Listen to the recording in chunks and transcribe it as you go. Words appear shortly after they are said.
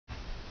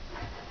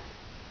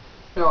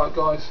Alright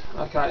guys,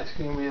 okay, it's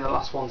going to be the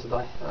last one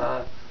today.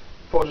 Thought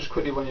I'd just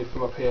quickly run you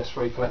through my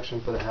PS3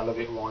 collection for the hell of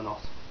it, why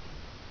not.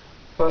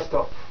 First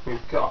up,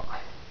 we've got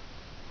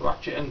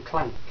Ratchet and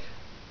Clank,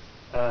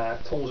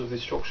 Tools of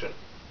Destruction.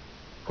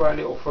 Great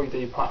little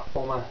 3D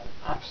platformer,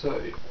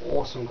 absolutely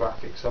awesome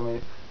graphics. I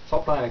mean, it's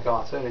like playing a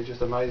cartoon, it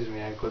just amazes me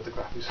how good the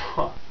graphics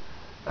are.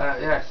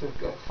 Yeah, it's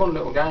a fun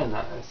little game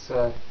that. It's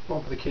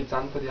one for the kids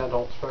and for the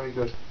adults, very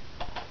good.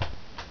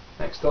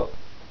 Next up,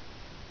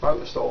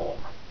 Motorstorm.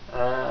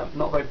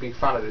 Not a very big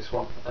fan of this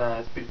one.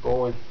 It's a bit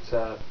boring. It's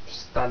a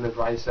standard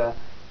racer,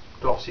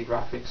 glossy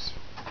graphics.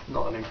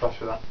 Not an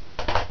impressed with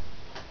that.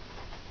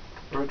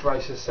 Ridge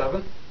Racer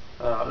 7.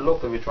 I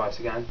love the Ridge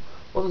Racer game.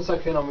 Wasn't so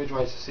keen on Ridge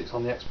Racer 6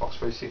 on the Xbox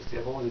 360.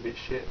 I thought it was a bit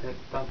shit.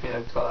 Don't think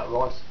they've got that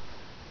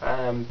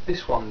right.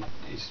 This one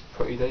is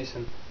pretty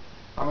decent.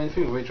 I mean, the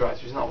thing with Ridge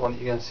Racer is not one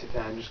that you're going to sit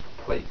down and just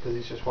complete, because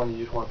it's just one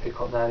you just want to pick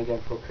up now and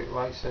again for a quick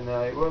race, and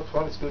it works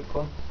well. It's good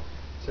fun.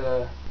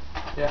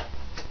 Yeah.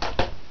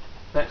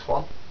 Next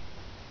one,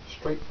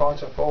 Street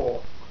Fighter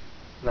 4.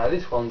 Now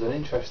this one's an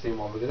interesting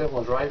one because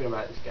everyone's raving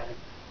about this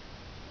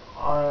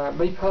game.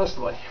 Me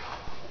personally,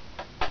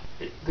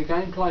 the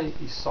gameplay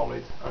is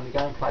solid and the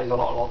gameplay is a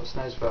lot like the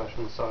SNES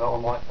version, so I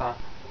like that.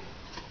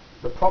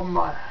 The problem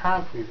I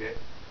have with it,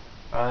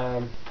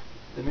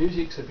 the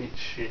music's a bit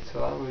shit.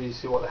 I don't really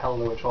see what the hell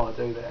they were trying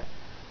to do there.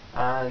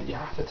 And you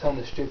have to turn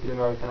the stupid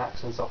American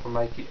accents off and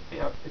make it,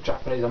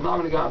 Japanese. I'm not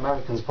going to go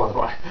Americans, by the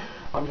way.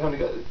 I'm trying to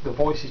get the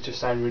voices just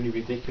sound really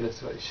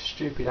ridiculous. It's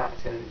stupid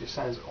acting and it just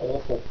sounds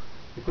awful.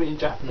 If you put it in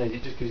Japanese,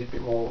 it just gives it a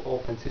bit more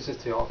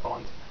authenticity, I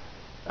find.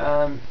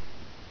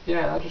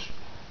 Yeah,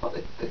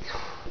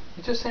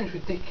 it just seems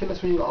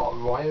ridiculous when you've got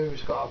like Ryo,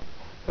 who's got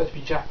supposed to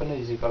be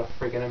Japanese, you've got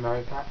a friggin'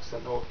 American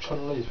accent, or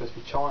Chun-Li is supposed to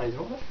be Chinese.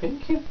 What are they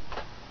thinking?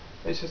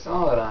 It's just,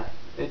 I don't know.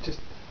 It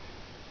just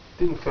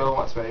didn't feel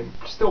right to me.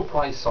 Still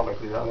plays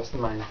solidly though, that's the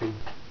main thing.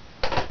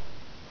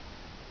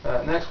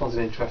 Next one's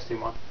an interesting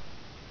one.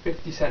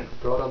 50 Cent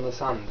Blood on the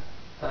Sand.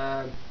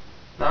 Now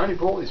I only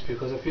bought this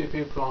because a few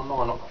people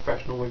online, like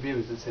professional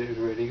reviewers, had said it was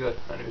really good,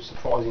 and it was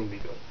surprisingly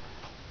good.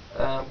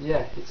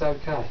 Yeah, it's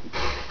okay.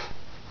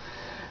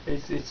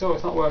 it's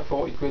not worth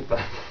 40 quid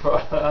though,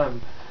 but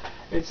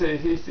it's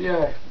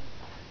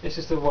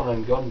just a run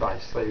and gun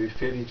basically. It's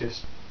really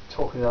just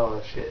talking all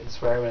the shit and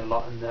swearing a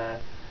lot, and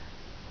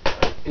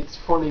it's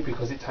funny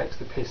because it takes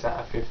the piss out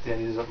of 50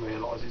 and he doesn't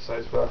realise it, so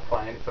it's worth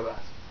playing it for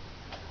that.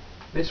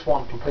 This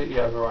one, completely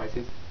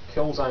overrated.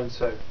 Killzone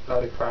 2,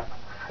 load of crap.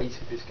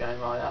 Hated this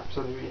game, I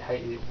absolutely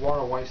hated it. What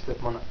a waste of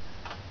money.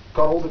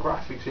 Got all the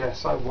graphics, yeah,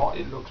 so what,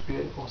 it looks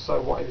beautiful,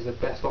 so what, it was the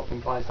best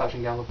looking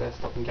PlayStation game, the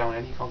best looking game on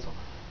any console.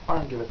 I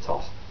don't give a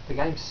toss. The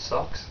game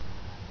sucks.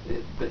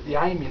 The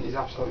aiming is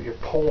absolutely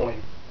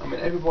appalling. I mean,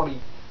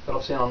 everybody that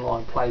I've seen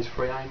online plays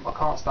free aim. I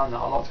can't stand that.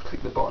 I like to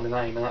click the button and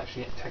aim and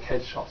actually take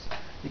headshots.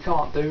 You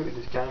can't do it with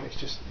this game.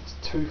 It's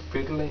too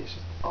fiddly. It's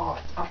just,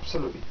 it's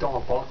absolutely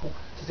diabolical.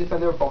 It's as if they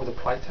never bothered to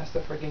playtest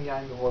the frigging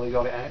game before they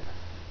got it out.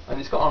 And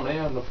it's got on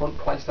there on the front,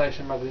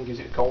 PlayStation magazine gives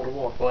it a gold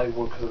award. Well, they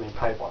would because they've been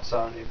paid by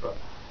Sony, but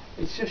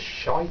it's just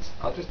shite.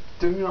 I just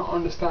do not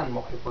understand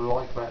what people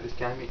like about this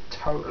game. It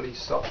totally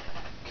sucks.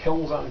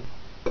 Killzone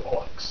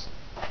bollocks.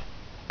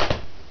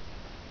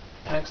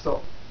 Next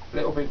up,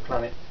 Little Big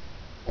Planet.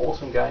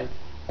 Awesome game.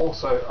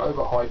 Also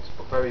overhyped,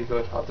 but very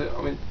good.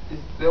 I mean,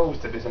 they always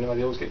do this anyway.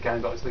 They always get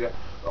games like this. They go,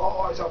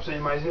 "Oh, it's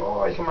absolutely amazing.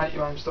 Oh, you can make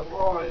your own stuff.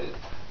 Oh,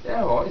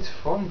 yeah, well, it's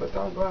fun, but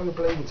don't go over the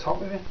bleeding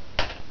top with it."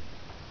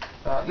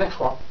 Next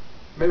one,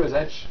 Mirror's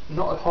Edge.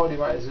 Not as highly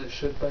rated as it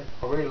should be.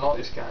 I really like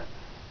this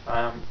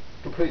game.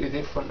 Completely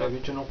different,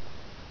 original.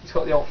 It's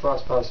got the old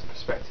first-person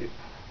perspective,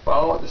 but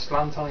I like the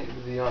slant on it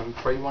with the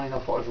free running. I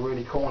thought it was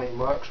really cool and it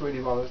works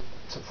really well.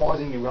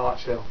 Surprisingly well,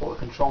 actually. I thought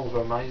the controls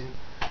were amazing.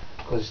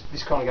 Because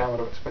this kind of game I would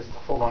have expected to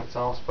fall on its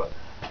arse, but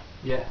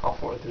yeah, I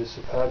thought it did a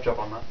superb job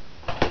on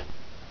that.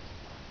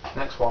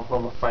 Next one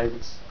of my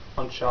favourites,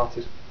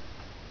 Uncharted,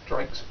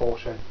 Drake's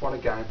Fortune. What a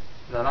game.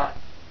 Now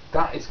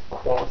that is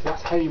quality.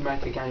 That's how you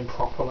make a game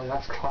properly.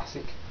 That's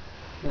classic.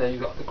 You know,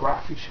 you've got the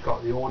graphics, you've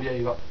got the audio,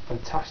 you've got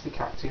fantastic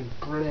acting,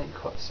 brilliant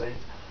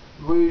cutscenes,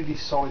 really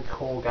solid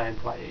core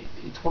gameplay.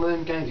 It's one of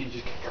them games that you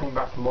just keep coming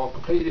back for more. I've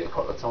completed it a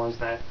couple of times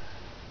now.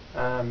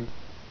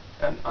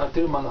 And I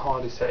do them on the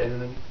hardest setting,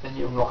 and then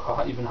you unlock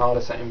an even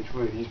harder setting, which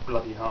really is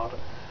bloody harder.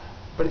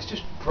 But it's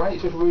just great,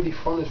 it's just really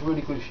fun, there's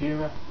really good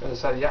humour.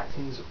 As I say, the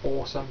acting's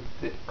awesome,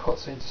 the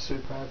cutscenes are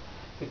superb,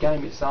 the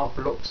game itself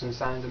looks and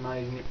sounds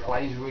amazing, it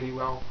plays really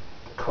well,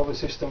 the cover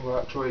system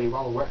works really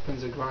well, the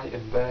weapons are great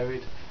and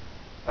varied.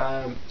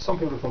 Some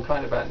people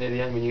complain about near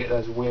the end when you get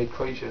those weird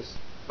creatures,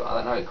 but I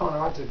don't know, it kind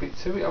of adds a bit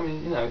to it. I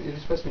mean, if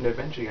it's supposed to be an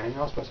adventure game,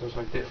 you're supposed to have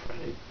something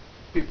different. It'd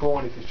be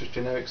boring if it's just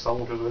generic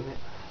soldiers, wouldn't it?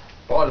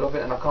 But I love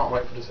it and I can't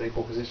wait for the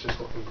sequel because it's just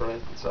looking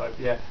brilliant. So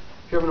yeah,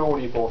 if you haven't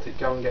already bought it,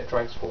 go and get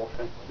Drake's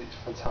Fortune. It's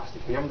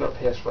fantastic. If you haven't got a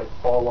PS3,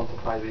 I want to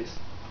play this.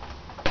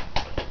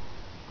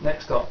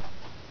 Next up,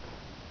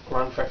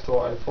 Grand Theft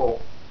Auto 4.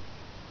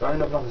 The only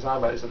nothing I can say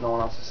about this that no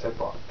one else has said,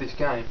 but this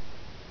game,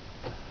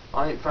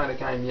 I ain't found a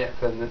game yet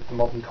for the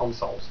modern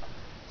consoles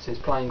since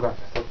playing Grand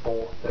Theft Auto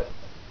 4 that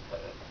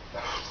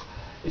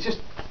It's just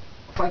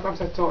playing Grand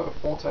Theft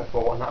Auto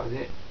 4 and that was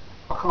it.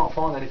 I can't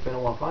find anything I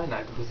want to play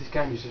now because this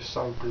game is just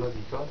so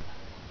bloody good.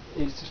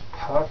 It's just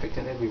perfect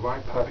in every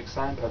way, perfect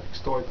sound, perfect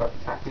story,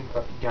 perfect acting,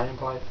 perfect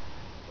gameplay.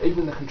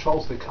 Even the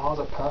controls of the cars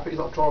are perfect. It's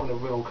like driving a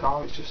real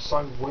car. It's just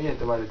so weird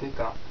the way they did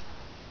that.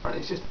 And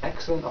it's just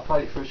excellent. I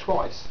played it through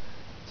twice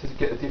to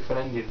get a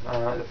different ending.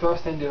 The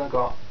first ending I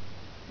got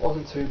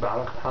wasn't too bad,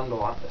 I could handle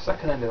that. The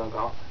second ending I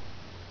got,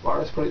 right,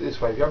 let's put it this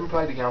way, if you haven't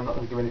played the game, I'm not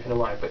going to give anything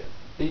away, but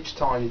each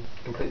time you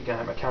complete the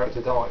game a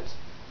character dies.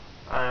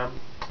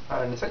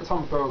 And the second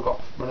time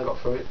when I got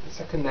through it, the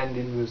second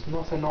ending was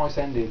not a nice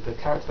ending. The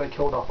character they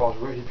killed off I was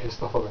really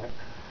pissed off about.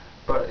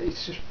 But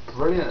it's just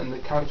brilliant, and the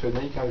character of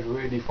Nico is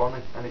really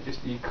funny, and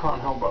you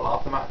can't help but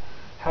laugh. No matter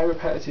how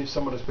repetitive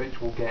some of the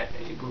speech will get,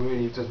 it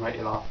really does make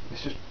you laugh.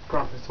 It's just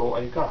Grand Theft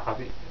Auto, you've got to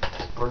have it.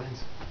 It's brilliant.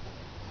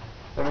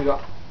 Then we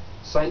got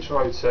Saints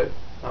Row 2.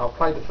 Now, I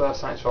played the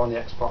first Saints Row on the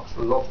Xbox,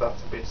 loved that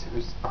to bits, it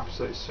was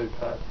absolutely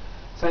superb.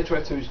 Saints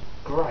Row 2 is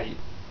great,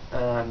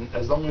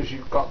 as long as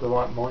you've got the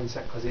right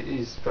mindset, because it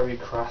is very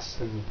crass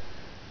and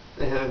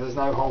there's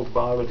no hold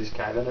bar with this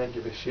game. I don't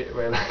give a shit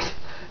really.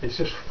 It's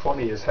just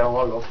funny as hell.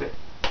 I loved it.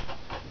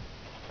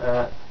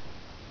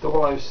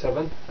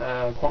 007,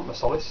 Quantum of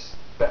Solace,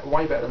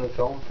 way better than the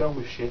film. Film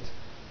was shit.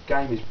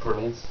 Game is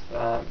brilliant.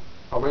 I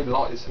really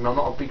like this. I mean, I'm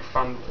not a big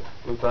fan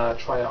with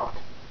Treyarch.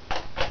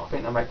 I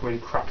think they make really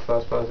crap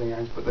first-person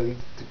games, but they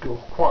do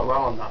quite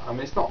well on that. I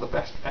mean, it's not the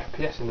best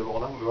FPS in the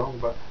world, don't get me wrong,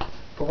 but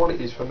for what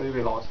it is for a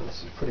movie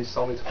license, it's pretty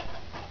solid.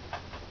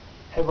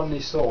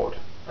 Heavenly Sword.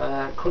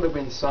 Could have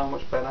been so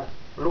much better.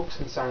 Looks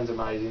and sounds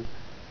amazing.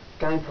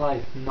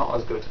 Gameplay not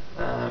as good.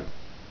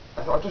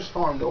 I just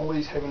find that all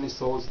these Heavenly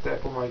Swords,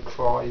 Devil May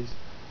Cry,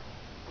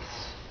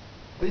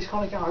 these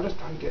kind of games, I just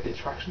don't get the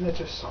attraction. They're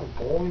just so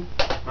boring.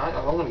 Mate,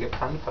 I'm going to get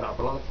panned for that,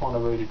 but I find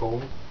them really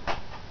boring.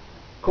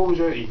 Call of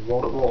Duty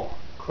World at War.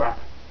 Crap.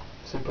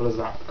 Simple as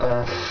that.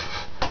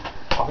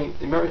 I think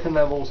the American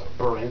levels are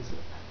brilliant.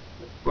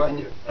 When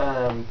you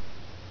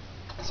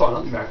sorry,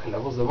 not the American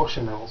levels, the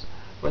Russian levels.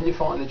 When you're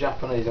fighting the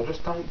Japanese,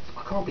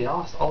 I can't be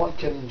asked. I like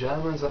killing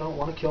Germans, I don't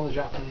want to kill the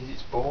Japanese,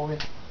 it's boring.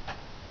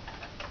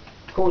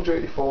 Call of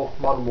Duty 4,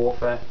 Modern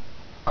Warfare,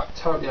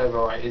 totally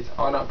overrated.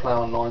 I don't play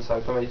online, so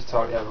for me it's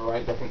totally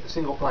overrated. I think the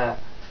single player,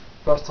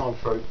 first time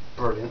through,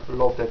 brilliant,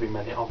 loved every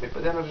minute of it,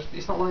 but then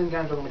it's not one of the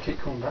games I'm going to keep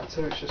coming back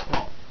to, it's just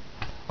not.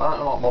 I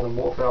don't like Modern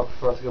Warfare, I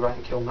prefer to go back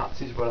and kill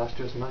Nazis, but that's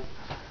just me.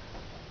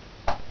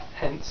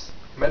 Hence,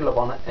 Medal of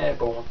Honor,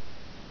 Airborne.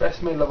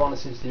 Best Medal of Honor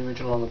since the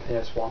original on the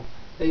PS1.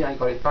 EA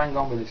got it bang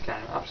on with this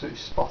game, absolutely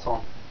spot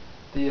on.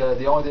 The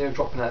idea of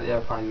dropping out the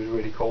airplane was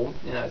really cool,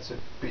 you know, it's a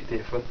bit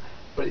different,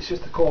 but it's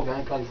just the core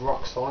gameplay is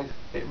rock solid,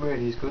 it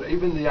really is good.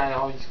 Even the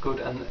AI is good,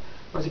 and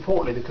most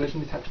importantly the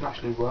collision detection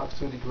actually works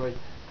to a degree,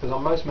 because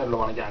on most Medal of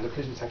Honor games the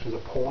collision detection is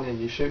appalling,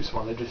 and you shoot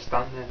someone, they just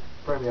stand there,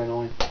 very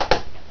annoying.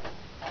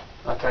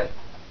 Okay,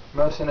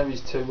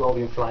 Mercenaries 2 World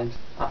in Flames,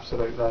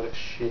 absolute load of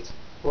shit,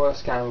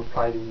 worst game I've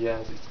played in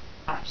years, it's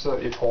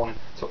absolutely appalling.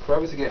 It took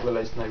forever to get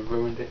released and they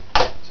ruined it,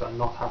 so I'm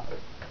not happy.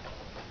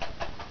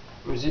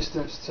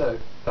 Resistance 2,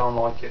 don't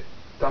like it.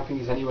 Don't think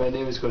it's anywhere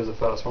near as good as the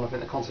first one. I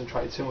think they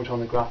concentrated too much on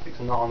the graphics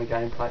and not on the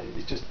gameplay.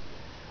 It's just,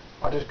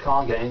 I just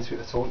can't get into it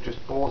at all. It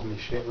just bores me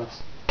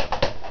shitless.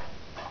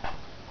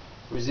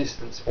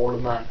 Resistance, Fall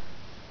of Man,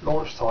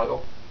 launch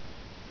title.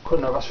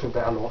 Couldn't have asked for a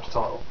better launch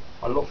title.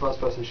 I love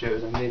first-person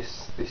shooters, and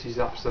this is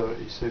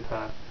absolutely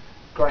superb.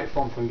 Great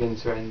fun from beginning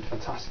to end.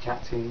 Fantastic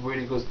acting,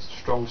 really good,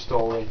 strong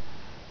story.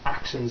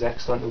 Action's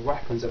excellent. The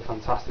weapons are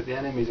fantastic. The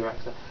enemies are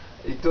excellent.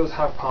 It does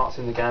have parts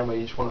in the game where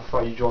you just want to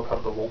throw your joypad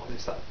at the wall because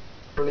it's that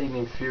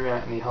bleeding,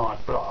 infuriatingly hard.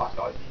 But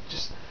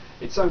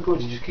it's so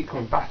good. You just keep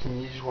coming back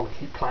and you just want to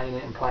keep playing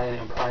it and playing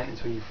it and playing it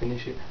until you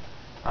finish it.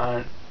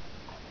 And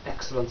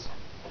excellent.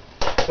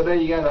 So there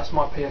you go. That's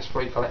my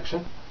PS3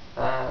 collection.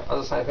 As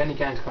I say, if any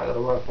games come out that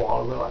are worthwhile,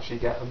 I will actually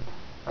get them.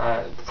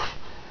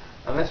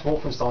 Unless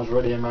Wolfenstein's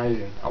really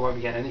amazing, I won't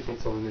be getting anything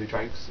till the new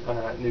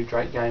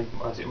Drake game,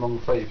 as it Among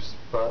Thieves.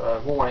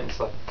 But we'll wait and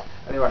see.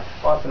 Anyway,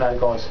 bye for now,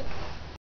 guys.